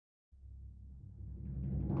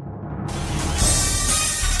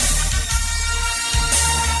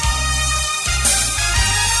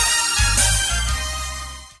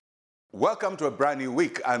Welcome to a brand new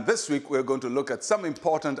week, and this week we're going to look at some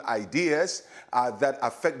important ideas that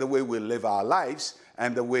affect the way we live our lives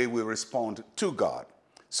and the way we respond to God.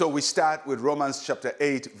 So we start with Romans chapter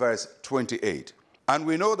 8, verse 28. And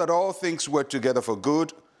we know that all things work together for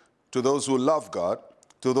good to those who love God,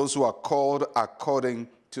 to those who are called according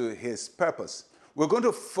to his purpose. We're going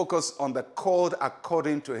to focus on the called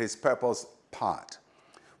according to his purpose part.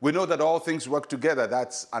 We know that all things work together.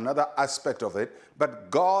 That's another aspect of it. But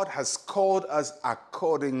God has called us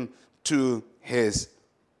according to his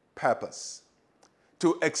purpose.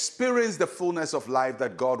 To experience the fullness of life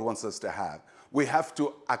that God wants us to have, we have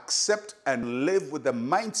to accept and live with the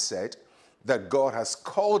mindset that God has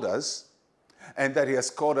called us and that he has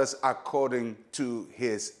called us according to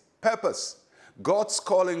his purpose. God's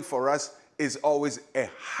calling for us is always a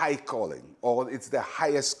high calling, or it's the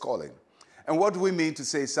highest calling. And what do we mean to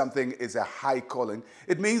say something is a high calling?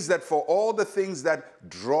 It means that for all the things that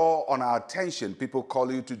draw on our attention, people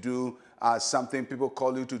call you to do something, people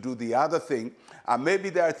call you to do the other thing. Maybe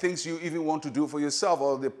there are things you even want to do for yourself,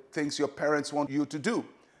 or the things your parents want you to do.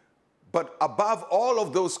 But above all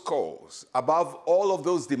of those calls, above all of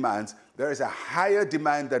those demands, there is a higher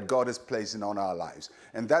demand that God is placing on our lives.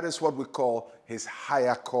 And that is what we call his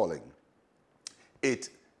higher calling. It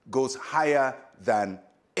goes higher than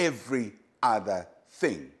every other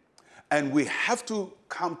thing. And we have to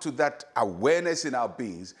come to that awareness in our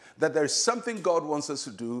beings that there's something God wants us to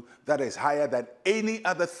do that is higher than any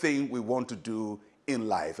other thing we want to do in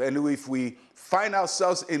life. And if we find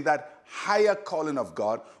ourselves in that higher calling of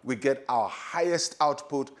God, we get our highest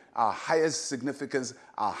output, our highest significance,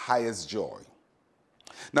 our highest joy.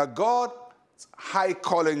 Now, God's high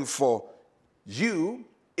calling for you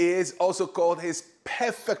is also called his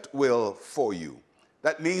perfect will for you.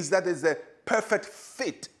 That means that is the perfect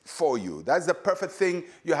fit for you. That's the perfect thing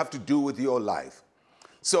you have to do with your life.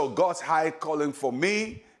 So God's high calling for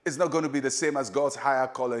me is not going to be the same as God's higher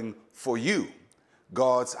calling for you.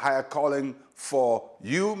 God's higher calling for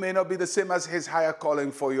you may not be the same as his higher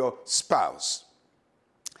calling for your spouse.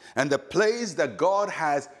 And the place that God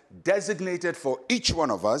has designated for each one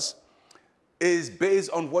of us is based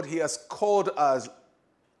on what he has called us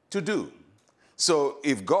to do. So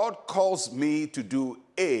if God calls me to do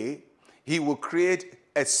A, he will create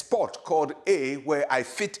a spot called A where I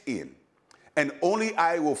fit in. And only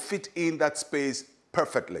I will fit in that space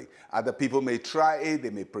perfectly. Other people may try it,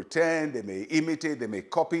 they may pretend, they may imitate, they may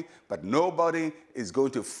copy, but nobody is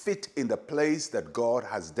going to fit in the place that God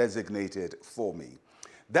has designated for me.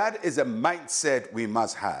 That is a mindset we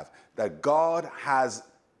must have, that God has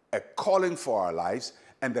a calling for our lives,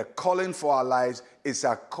 and the calling for our lives is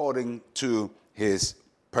according to his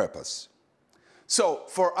purpose. So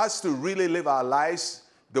for us to really live our lives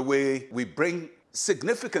the way we bring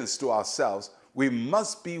significance to ourselves, we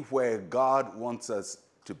must be where God wants us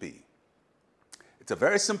to be. It's a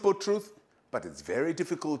very simple truth, but it's very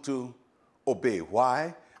difficult to obey.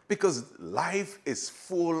 Why? Because life is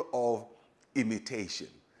full of imitation.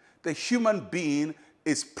 The human being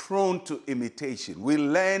is prone to imitation. We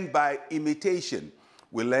learn by imitation.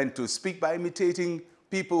 We learn to speak by imitating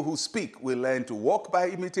people who speak. We learn to walk by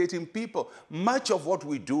imitating people. Much of what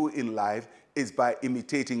we do in life is by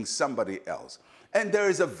imitating somebody else. And there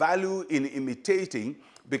is a value in imitating,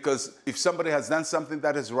 because if somebody has done something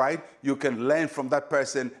that is right, you can learn from that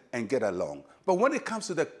person and get along. But when it comes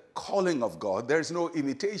to the calling of God, there's no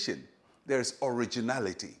imitation. There's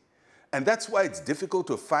originality. And that's why it's difficult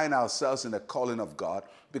to find ourselves in the calling of God,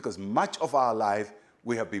 because much of our life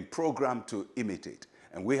we have been programmed to imitate.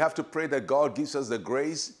 And we have to pray that God gives us the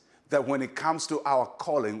grace that when it comes to our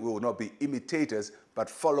calling, we will not be imitators, but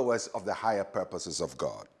followers of the higher purposes of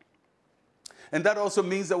God. And that also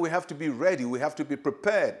means that we have to be ready. We have to be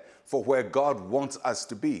prepared for where God wants us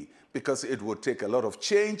to be, because it will take a lot of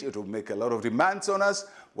change. It will make a lot of demands on us.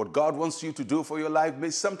 What God wants you to do for your life may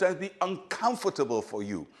sometimes be uncomfortable for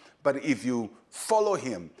you. But if you follow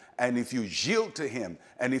him, and if you yield to him,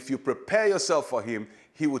 and if you prepare yourself for him,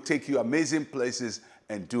 he will take you amazing places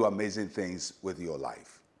and do amazing things with your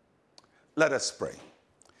life. Let us pray.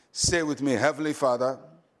 Say with me, Heavenly Father,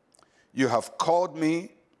 you have called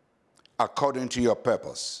me according to your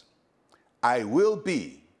purpose. I will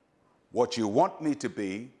be what you want me to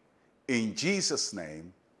be. In Jesus'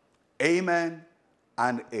 name, amen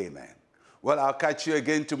and amen. Well, I'll catch you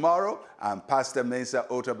again tomorrow. I'm Pastor Mensa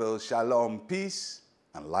Otabil. Shalom, peace,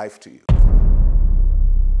 and life to you.